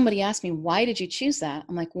somebody asked me, why did you choose that?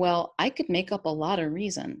 I'm like, well, I could make up a lot of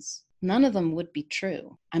reasons. None of them would be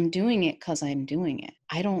true. I'm doing it because I'm doing it.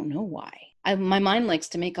 I don't know why. My mind likes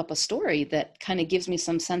to make up a story that kind of gives me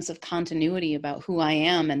some sense of continuity about who I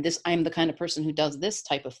am. And I'm the kind of person who does this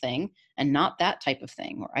type of thing and not that type of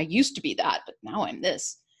thing. Or I used to be that, but now I'm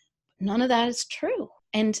this. None of that is true.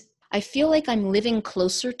 And I feel like I'm living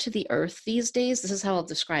closer to the earth these days. This is how I'll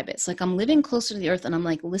describe it. It's like I'm living closer to the earth and I'm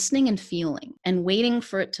like listening and feeling and waiting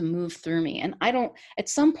for it to move through me. And at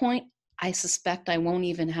some point, I suspect I won't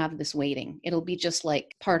even have this waiting. It'll be just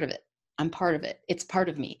like part of it. I'm part of it. It's part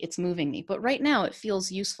of me. It's moving me. But right now it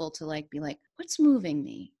feels useful to like be like, what's moving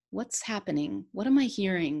me? What's happening? What am I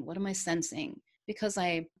hearing? What am I sensing? Because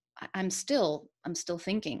I'm still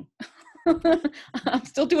thinking. I'm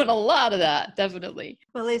still doing a lot of that, definitely.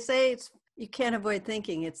 Well, they say you can't avoid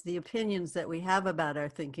thinking. It's the opinions that we have about our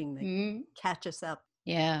thinking that catch us up.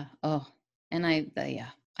 Yeah. Oh, and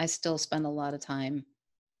I still spend a lot of time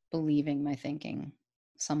believing my thinking,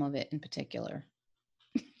 some of it in particular.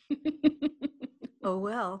 Oh,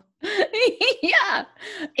 well. Yeah,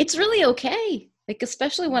 it's really okay. Like,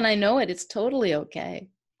 especially when I know it, it's totally okay.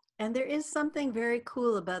 And there is something very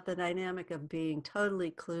cool about the dynamic of being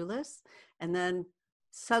totally clueless. And then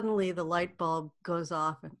suddenly the light bulb goes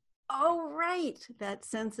off and, oh, right. That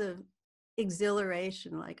sense of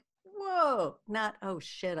exhilaration, like, whoa, not, oh,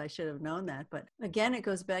 shit, I should have known that. But again, it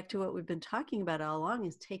goes back to what we've been talking about all along,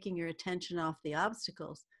 is taking your attention off the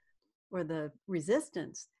obstacles or the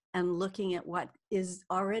resistance and looking at what is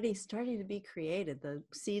already starting to be created. The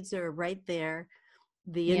seeds are right there.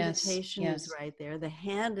 The invitation is right there. The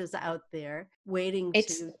hand is out there waiting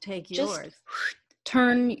to take yours.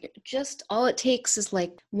 Just all it takes is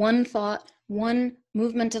like one thought, one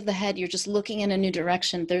movement of the head. You're just looking in a new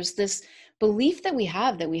direction. There's this belief that we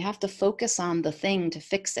have to focus on the thing to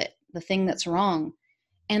fix it, the thing that's wrong.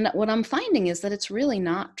 And what I'm finding is that it's really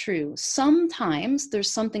not true. Sometimes there's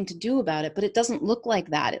something to do about it, but it doesn't look like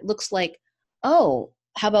that. It looks like, oh,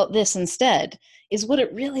 how about this instead, is what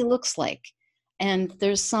it really looks like. And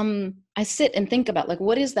I sit and think about like,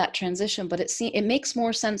 what is that transition? But it makes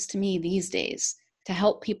more sense to me these days to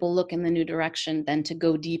help people look in the new direction than to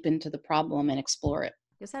go deep into the problem and explore it.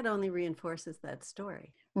 Because that only reinforces that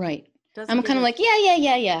story. Right. I'm kind of like,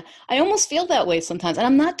 yeah. I almost feel that way sometimes. And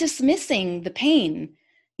I'm not dismissing the pain.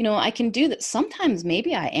 You know, I can do that. Sometimes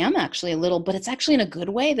maybe I am actually a little, but it's actually in a good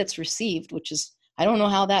way that's received, which is, I don't know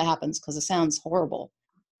how that happens because it sounds horrible.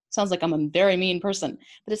 Sounds like I'm a very mean person,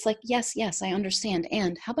 but it's like, yes, I understand.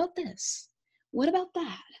 And how about this? What about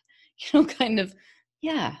that? You know, kind of,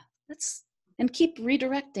 yeah, and keep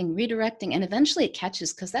redirecting. And eventually it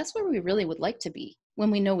catches, because that's where we really would like to be when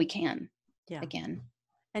we know we can again.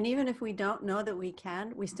 And even if we don't know that we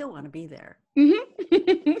can, we still want to be there.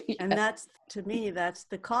 Mm-hmm. Yeah. And that's, to me, that's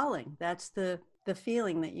the calling. That's the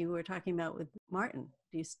feeling that you were talking about with Martin.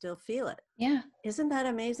 Do you still feel it? Yeah. Isn't that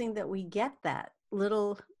amazing that we get that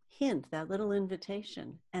little hint, that little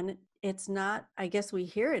invitation? And it's not, I guess we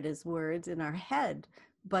hear it as words in our head,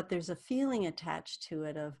 but there's a feeling attached to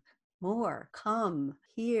it of more, come,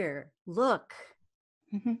 here, look.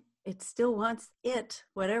 Mm-hmm. It still wants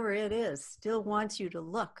whatever it is, still wants you to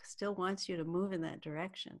look, still wants you to move in that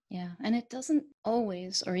direction. Yeah. And it doesn't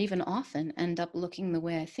always or even often end up looking the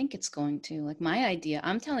way I think it's going to. Like my idea,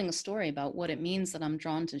 I'm telling a story about what it means that I'm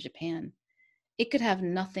drawn to Japan. It could have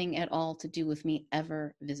nothing at all to do with me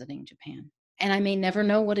ever visiting Japan. And I may never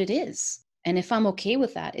know what it is. And if I'm okay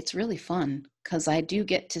with that, it's really fun because I do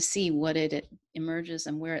get to see what it emerges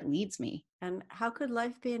and where it leads me. And how could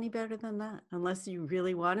life be any better than that? Unless you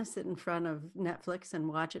really want to sit in front of Netflix and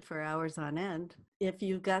watch it for hours on end. If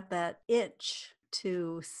you've got that itch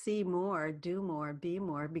to see more, do more, be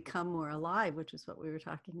more, become more alive, which is what we were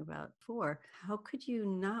talking about before, how could you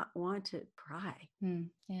not want to try?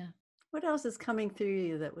 Yeah. What else is coming through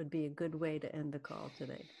you that would be a good way to end the call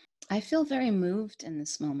today? I feel very moved in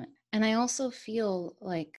this moment. And I also feel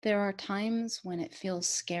like there are times when it feels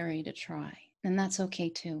scary to try. And that's okay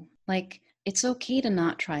too. Like, it's okay to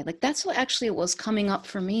not try. Like, that's what actually it was coming up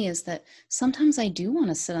for me, is that sometimes I do want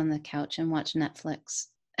to sit on the couch and watch Netflix.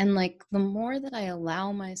 And like, the more that I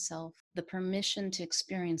allow myself the permission to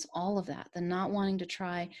experience all of that, the not wanting to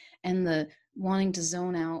try and the wanting to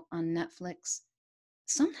zone out on Netflix,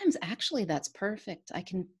 sometimes actually that's perfect.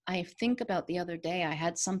 I think about the other day, I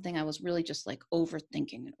had something I was really just like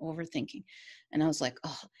overthinking. And I was like,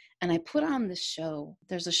 oh, and I put on this show.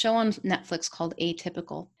 There's a show on Netflix called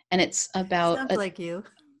Atypical, and it's about Sounds like you.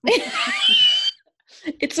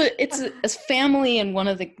 it's a family, and one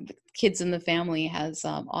of the kids in the family has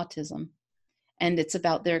autism, and it's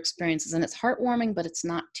about their experiences, and it's heartwarming, but it's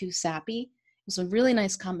not too sappy. It's a really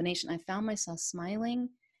nice combination. I found myself smiling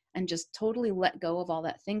and just totally let go of all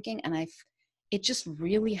that thinking, and it just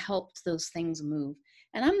really helped those things move.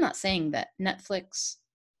 And I'm not saying that Netflix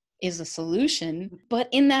is a solution, but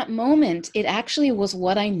in that moment, it actually was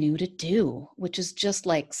what I knew to do, which is just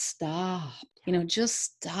like, stop, just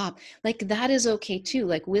stop. Like, that is okay too.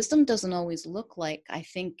 Like, wisdom doesn't always look like I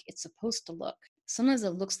think it's supposed to look. Sometimes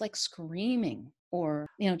it looks like screaming, or,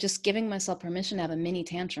 just giving myself permission to have a mini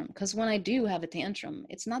tantrum. Because when I do have a tantrum,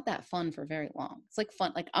 it's not that fun for very long. It's like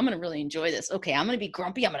fun. Like, I'm going to really enjoy this. Okay, I'm going to be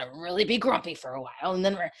grumpy. I'm going to really be grumpy for a while. And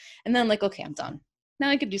then like, okay, I'm done. Now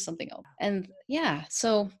I could do something else. And yeah,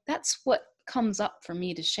 so that's what comes up for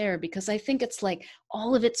me to share, because I think it's like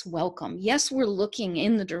all of it's welcome. Yes, we're looking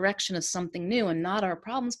in the direction of something new and not our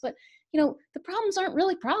problems, but the problems aren't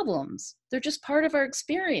really problems. They're just part of our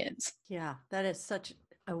experience. Yeah, that is such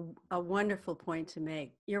a wonderful point to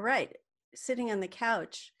make. You're right. Sitting on the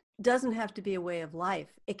couch doesn't have to be a way of life.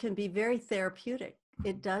 It can be very therapeutic.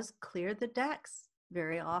 It does clear the decks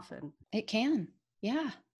very often. It can. Yeah.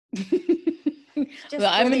 Just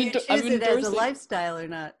whether you choose it as a lifestyle or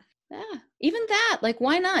not. Yeah, even that, like,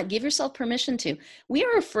 why not give yourself permission to? We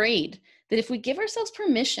are afraid that if we give ourselves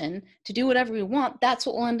permission to do whatever we want, that's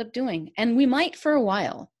what we'll end up doing. And we might for a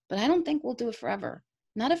while, but I don't think we'll do it forever.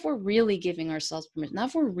 Not if we're really giving ourselves permission, not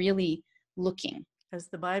if we're really looking. As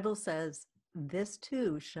the Bible says, this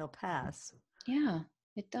too shall pass. Yeah,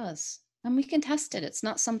 it does. And we can test it. It's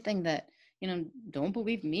not something that, don't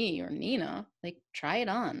believe me or Nina, like, try it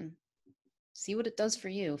on. See what it does for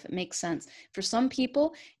you, if it makes sense. For some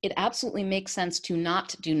people, it absolutely makes sense to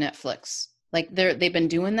not do Netflix. Like, they've been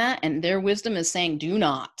doing that, and their wisdom is saying, do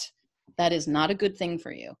not. That is not a good thing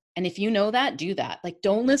for you. And if you know that, do that. Like,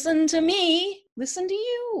 don't listen to me. Listen to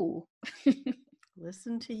you.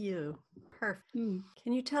 Listen to you. Perfect.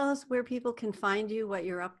 Can you tell us where people can find you, what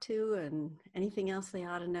you're up to, and anything else they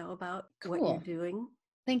ought to know about what you're doing?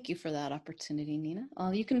 Thank you for that opportunity, Nina.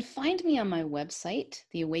 You can find me on my website,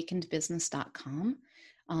 theawakenedbusiness.com,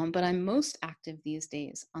 but I'm most active these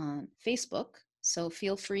days on Facebook, so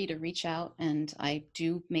feel free to reach out, and I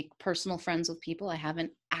do make personal friends with people I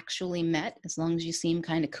haven't actually met, as long as you seem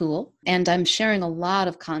kind of cool. And I'm sharing a lot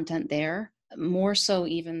of content there, more so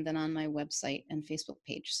even than on my website and Facebook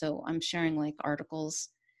page. So I'm sharing like articles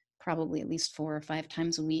probably at least 4 or 5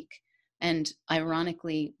 times a week. And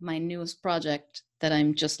ironically, my newest project that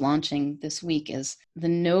I'm just launching this week is the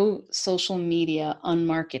No Social Media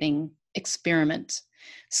Unmarketing Experiment.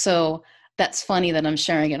 So that's funny that I'm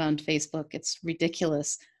sharing it on Facebook. It's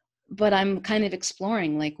ridiculous. But I'm kind of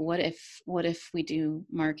exploring, like, what if we do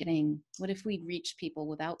marketing? What if we reach people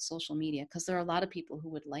without social media? Because there are a lot of people who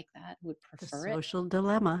would like that, who would prefer it. The social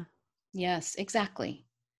dilemma. Yes, exactly.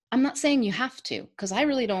 I'm not saying you have to, because I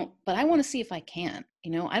really don't, but I want to see if I can.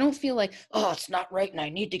 I don't feel like, oh, it's not right and I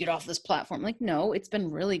need to get off this platform. Like, no, it's been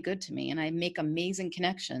really good to me and I make amazing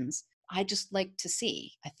connections. I just like to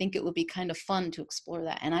see. I think it would be kind of fun to explore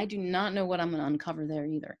that. And I do not know what I'm going to uncover there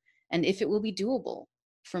either. And if it will be doable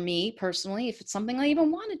for me personally, if it's something I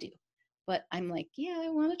even want to do. But I'm like, yeah, I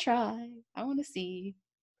want to try. I want to see.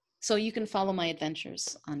 So you can follow my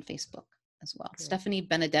adventures on Facebook as well. Great. Stephanie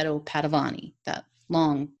Benedetto Padovani, that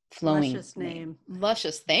long flowing luscious name.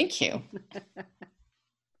 Luscious. Thank you.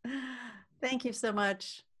 Thank you so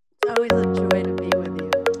much. It's always a joy to be with you.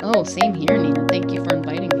 Oh, same here, Nina. Thank you for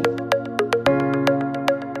inviting me.